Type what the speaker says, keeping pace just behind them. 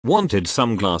Wanted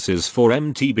some glasses for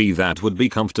MTB that would be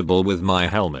comfortable with my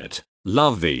helmet.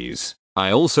 Love these. I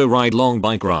also ride long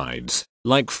bike rides,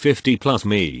 like 50 plus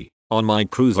me, on my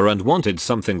cruiser and wanted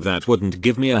something that wouldn't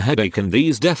give me a headache, and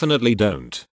these definitely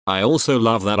don't. I also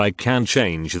love that I can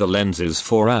change the lenses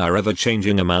for our ever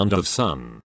changing amount of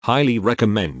sun. Highly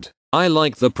recommend. I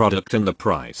like the product and the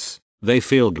price. They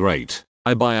feel great.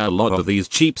 I buy a lot of these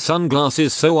cheap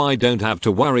sunglasses so I don't have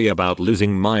to worry about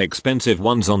losing my expensive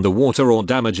ones on the water or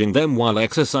damaging them while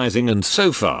exercising, and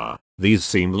so far, these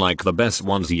seem like the best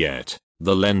ones yet.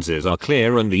 The lenses are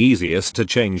clear and the easiest to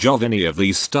change of any of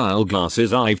these style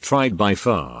glasses I've tried by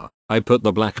far. I put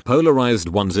the black polarized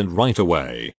ones in right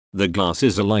away. The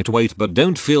glasses are lightweight but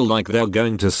don't feel like they're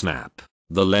going to snap.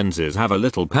 The lenses have a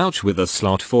little pouch with a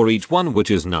slot for each one, which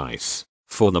is nice.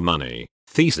 For the money,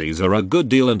 these are a good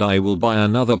deal and I will buy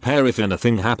another pair if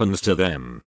anything happens to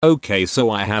them. Okay, so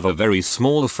I have a very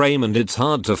small frame and it's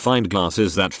hard to find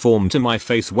glasses that form to my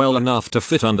face well enough to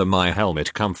fit under my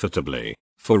helmet comfortably.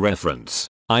 For reference,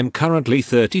 I'm currently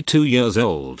 32 years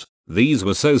old. These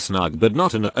were so snug but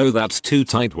not in a "oh that's too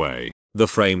tight" way. The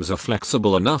frames are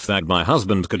flexible enough that my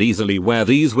husband could easily wear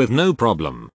these with no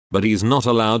problem, but he's not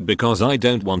allowed because I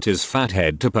don't want his fat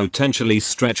head to potentially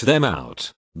stretch them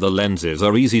out. The lenses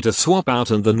are easy to swap out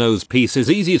and the nose piece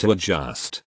is easy to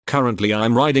adjust. Currently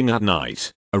I'm riding at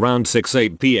night, around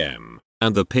 6-8 PM,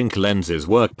 and the pink lenses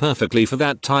work perfectly for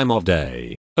that time of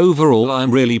day. Overall,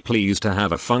 I'm really pleased to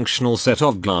have a functional set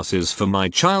of glasses for my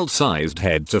child-sized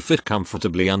head to fit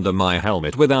comfortably under my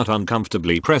helmet without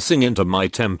uncomfortably pressing into my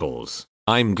temples.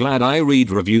 I'm glad I read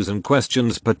reviews and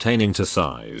questions pertaining to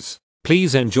size.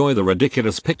 Please enjoy the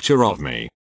ridiculous picture of me.